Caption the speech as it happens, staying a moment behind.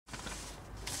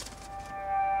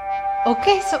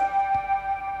Okay, so...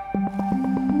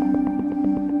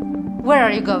 Where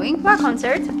are you going? For a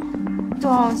concert.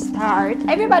 Don't start.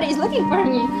 Everybody is looking for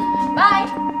me. Bye.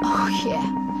 Oh, yeah.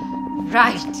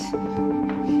 Right.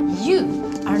 You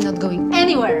are not going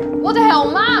anywhere. What the hell,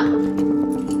 Mom?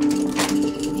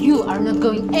 You are not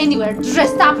going anywhere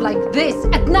dressed up like this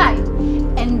at night.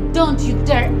 And don't you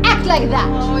dare act like that.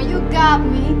 Oh, you got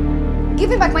me. Give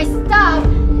me back my stuff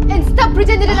and stop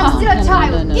pretending that I'm still a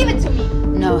child. No. Give it to me.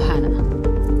 No, Hannah.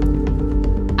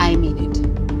 I mean it.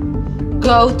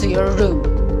 Go to your room.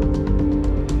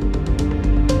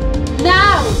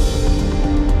 Now!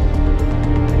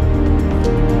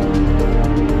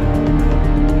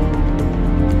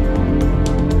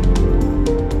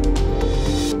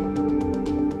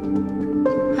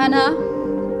 Hannah?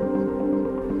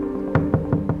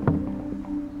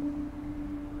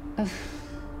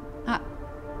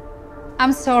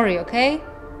 I'm sorry, okay?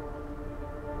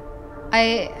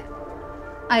 I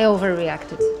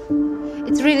overreacted.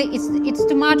 It's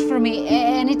too much for me,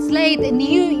 and it's late, and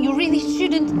you really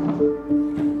shouldn't.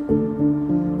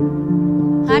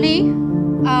 Honey,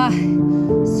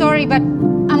 sorry, but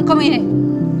I'm coming in.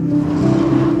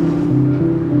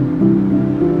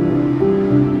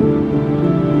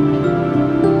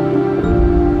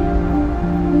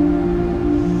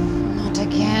 Not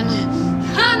again.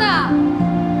 Hannah!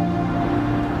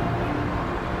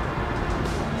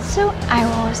 So I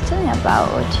was telling about,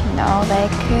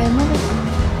 movies.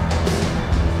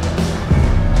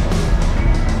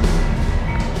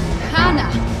 Hannah,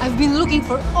 I've been looking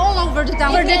for all over the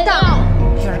town.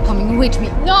 You're coming with me.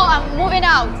 No, I'm moving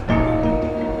out.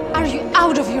 Are you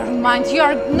out of your mind? You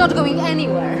are not going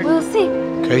anywhere. We'll see.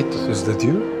 Kate, is that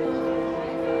you?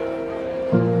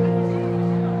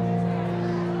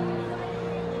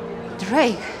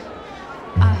 Drake,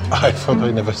 I thought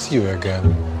I'd never see you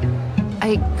again.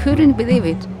 I couldn't believe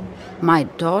it. My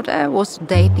daughter was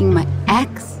dating my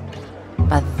ex,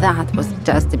 but that was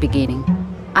just the beginning.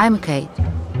 I'm Kate,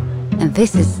 and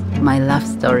this is my love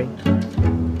story.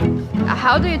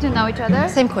 How do you two know each other?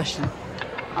 same question.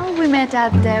 Oh, we met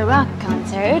at the rock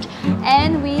concert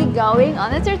and we going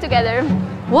on a tour together.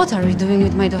 What are you doing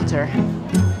with my daughter?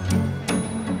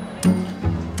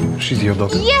 She's your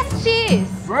daughter. Yes, she is.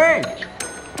 Break!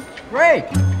 Break!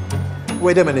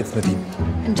 Wait a minute, Smitty.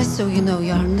 And just so you know,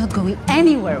 you are not going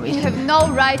anywhere with You him. have no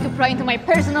right to pry into my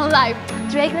personal life.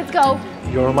 Drake, let's go.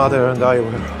 Your mother and I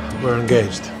were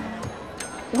engaged.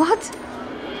 What?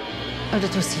 Oh,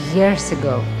 that was years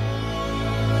ago.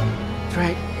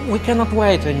 Drake, we cannot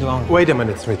wait any longer. Wait a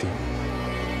minute, Smitty.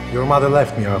 Your mother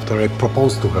left me after I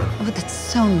proposed to her. Oh, that's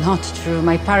so not true.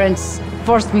 My parents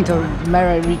forced me to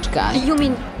marry a rich guy. You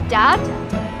mean Dad?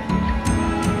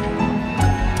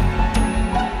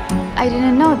 I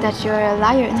didn't know that you're a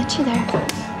liar and a cheater.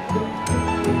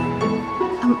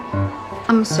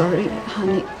 I'm sorry,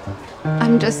 honey.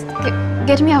 I'm just...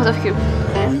 Get me out of here.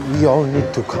 We all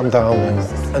need to calm down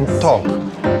and talk.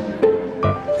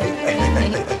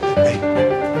 Hey.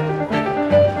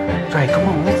 Drake, come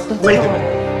on, let's Wait a go.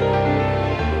 minute.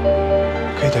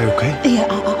 Kate, are you okay? Yeah,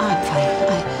 I'm fine.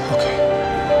 Okay.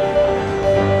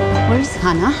 Where's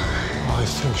Hannah? Oh, I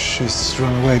think she's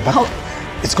run away, but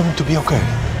it's going to be okay.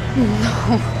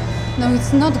 No,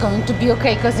 it's not going to be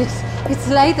okay, because it's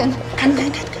late and...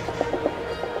 Kate.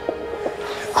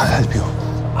 I'll help you.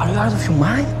 Are you out of your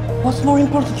mind? What's more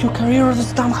important, your career or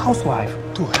this damn housewife?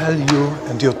 To hell you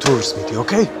and your tour, Smitty,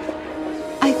 okay?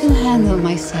 I can handle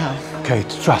myself. Kate,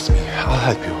 trust me. I'll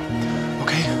help you.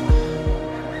 Okay?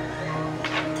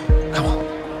 Come on.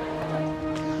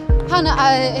 Hannah,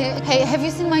 hey, have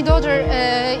you seen my daughter?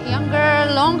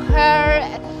 Younger, long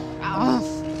hair.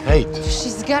 Kate.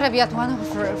 She's gotta be at one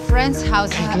of her friend's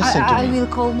house. Kate, listen to I me. will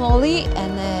call Molly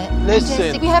and Listen.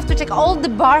 Jesse. We have to check all the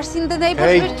bars in the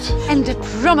neighborhood Kate. and the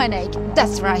promenade.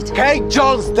 That's right. Kate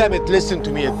Jones, damn it, listen to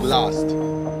me at last.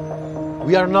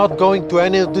 We are not going to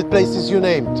any of the places you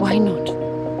named. Why not?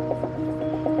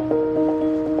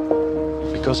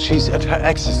 Because she's at her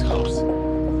ex's house.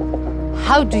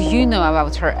 How do you know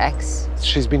about her ex?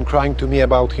 She's been crying to me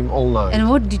about him all night. And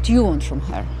what did you want from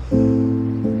her?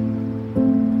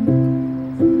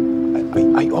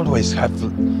 I always have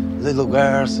little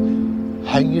girls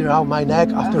hanging around my neck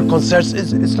after concerts.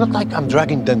 It's not like I'm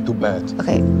dragging them to bed.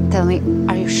 Okay, tell me,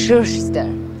 are you sure she's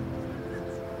there?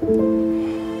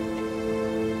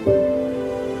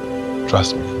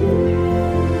 Trust me.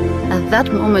 At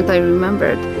that moment, I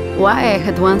remembered why I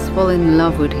had once fallen in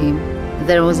love with him.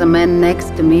 There was a man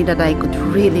next to me that I could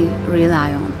really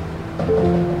rely on.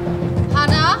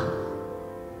 Hannah?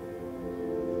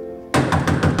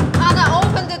 Hannah,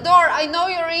 open the door. I know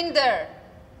you're in there.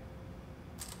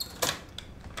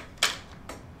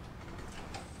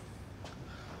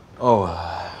 Oh,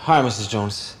 hi, Mrs.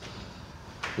 Jones.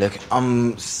 Look,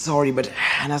 I'm sorry, but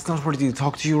Hannah's not ready to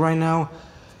talk to you right now.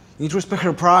 You need to respect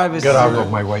her privacy. Get out of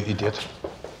my way, idiot.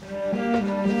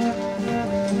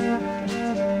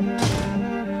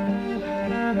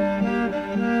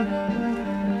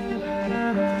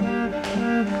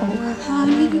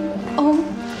 Oh,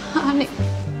 honey.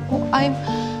 Oh,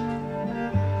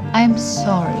 I'm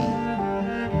sorry.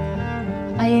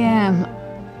 I am.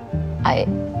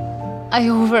 I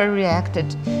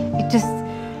overreacted. It just,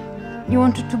 you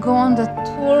wanted to go on the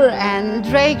tour and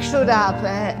Drake showed up.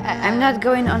 I'm not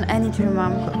going on any tour,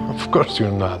 Mom. Of course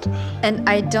you're not. And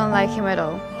I don't like him at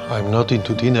all. I'm not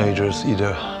into teenagers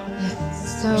either.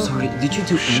 So, Sorry, did you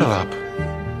do Shut up.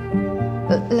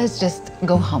 let's just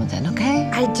go home then, okay?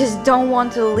 I just don't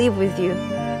want to live with you.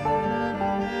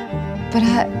 But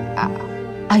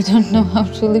I don't know how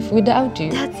to live without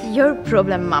you. That's your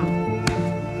problem, Mom.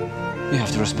 You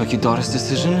have to respect your daughter's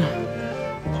decision.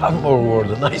 One more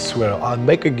word, and I swear I'll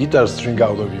make a guitar string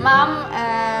out of you. Mom,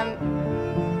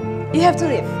 you have to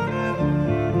leave.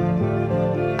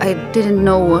 I didn't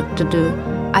know what to do.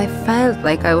 I felt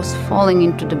like I was falling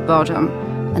into the bottom,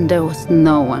 and there was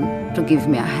no one to give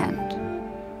me a hand.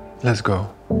 Let's go.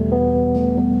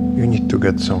 You need to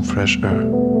get some fresh air.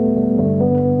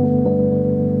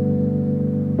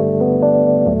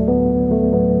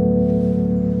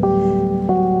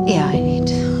 Yeah, I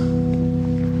need.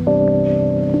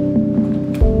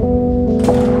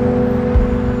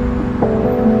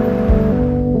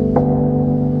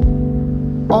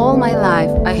 All my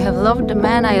life, I have loved the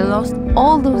man I lost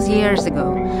all those years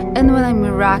ago. And when I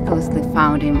miraculously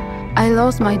found him, I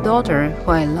lost my daughter,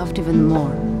 who I loved even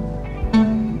more.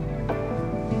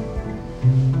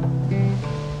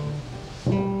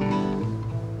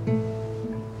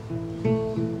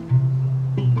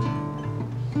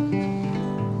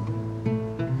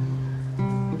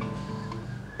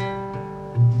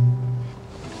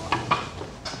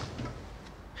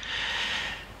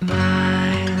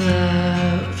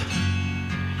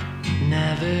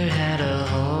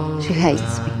 She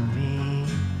hates me.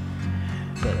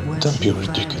 Don't be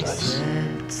ridiculous.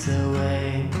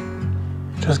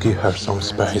 Just give her some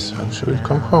space and she will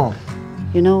come home.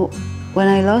 You know, when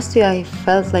I lost you, I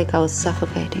felt like I was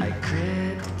suffocating.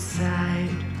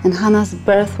 And Hannah's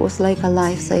birth was like a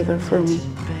lifesaver for me.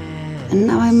 And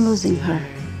now I'm losing her.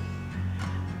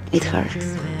 It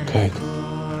hurts. Kate,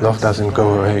 love doesn't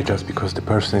go away just because the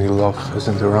person you love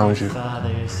isn't around you.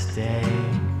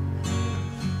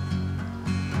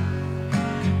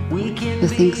 You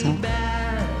think so?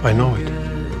 I know it.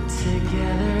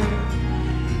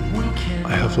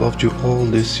 I have loved you all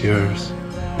these years,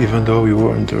 even though you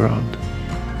weren't around.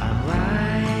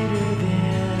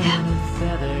 Yeah.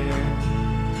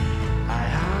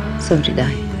 So did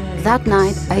I. That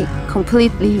night, I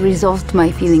completely resolved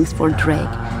my feelings for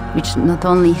Drake, which not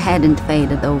only hadn't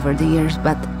faded over the years,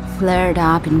 but flared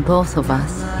up in both of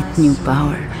us with new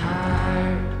power.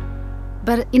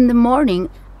 But in the morning,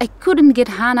 I couldn't get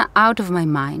Hannah out of my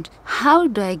mind. How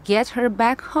do I get her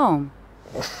back home?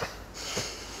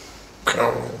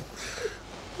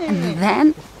 And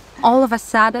then, all of a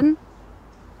sudden...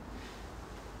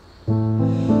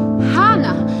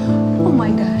 Hannah! Oh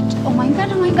my god, oh my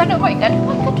god, oh my god, oh my god, oh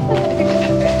my god, oh my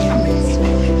god, I'm really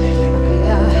sorry.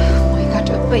 Oh my god,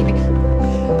 baby.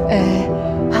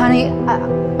 Honey,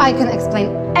 I can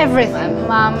explain everything.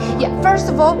 Mom. Yeah, first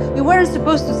of all, you weren't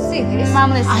supposed to see this.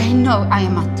 Mom, listen. I know I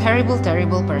am a terrible,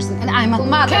 terrible person, and I'm a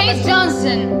mother. Kate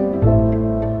Johnson!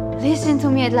 Listen to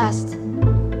me at last.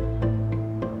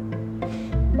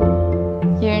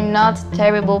 You're not a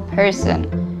terrible person.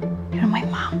 You're my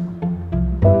mom.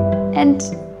 And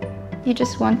you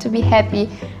just want to be happy.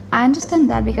 I understand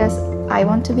that because I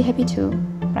want to be happy too,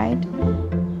 right?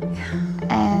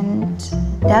 And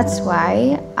that's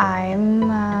why I'm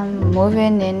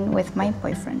moving in with my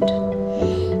boyfriend.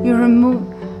 You remove.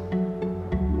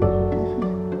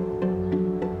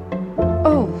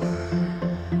 Oh.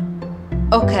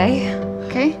 Okay.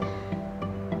 Okay?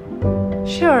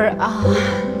 Sure.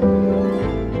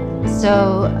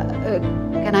 So,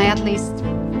 can I at least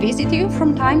visit you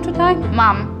from time to time?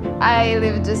 Mom, I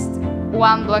live just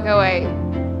 1 block away.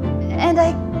 And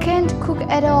I can't cook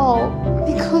at all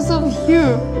because of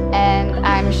you. And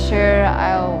I'm sure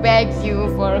I'll beg you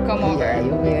for a come over. Yeah,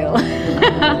 you will.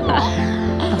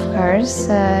 Of course,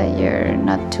 you're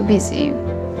not too busy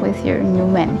with your new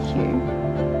man here.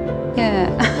 Yeah.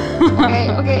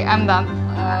 Okay, I'm done.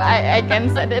 I can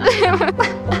set it.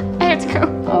 I have to go.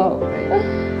 Oh.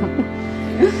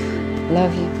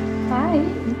 Love you. Bye.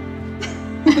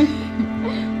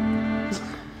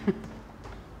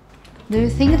 Do you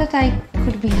think that I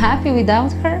could be happy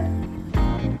without her?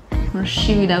 Or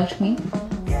she without me?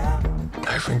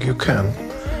 I think you can.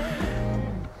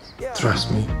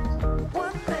 Trust me.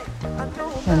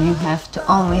 Then you have to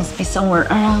always be somewhere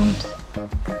around.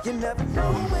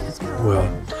 Well,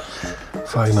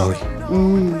 finally.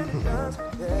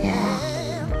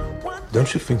 Yeah.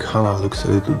 Don't you think Hannah looks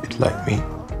a little bit like me?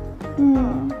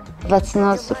 That's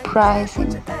not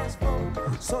surprising.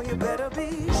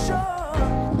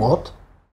 What?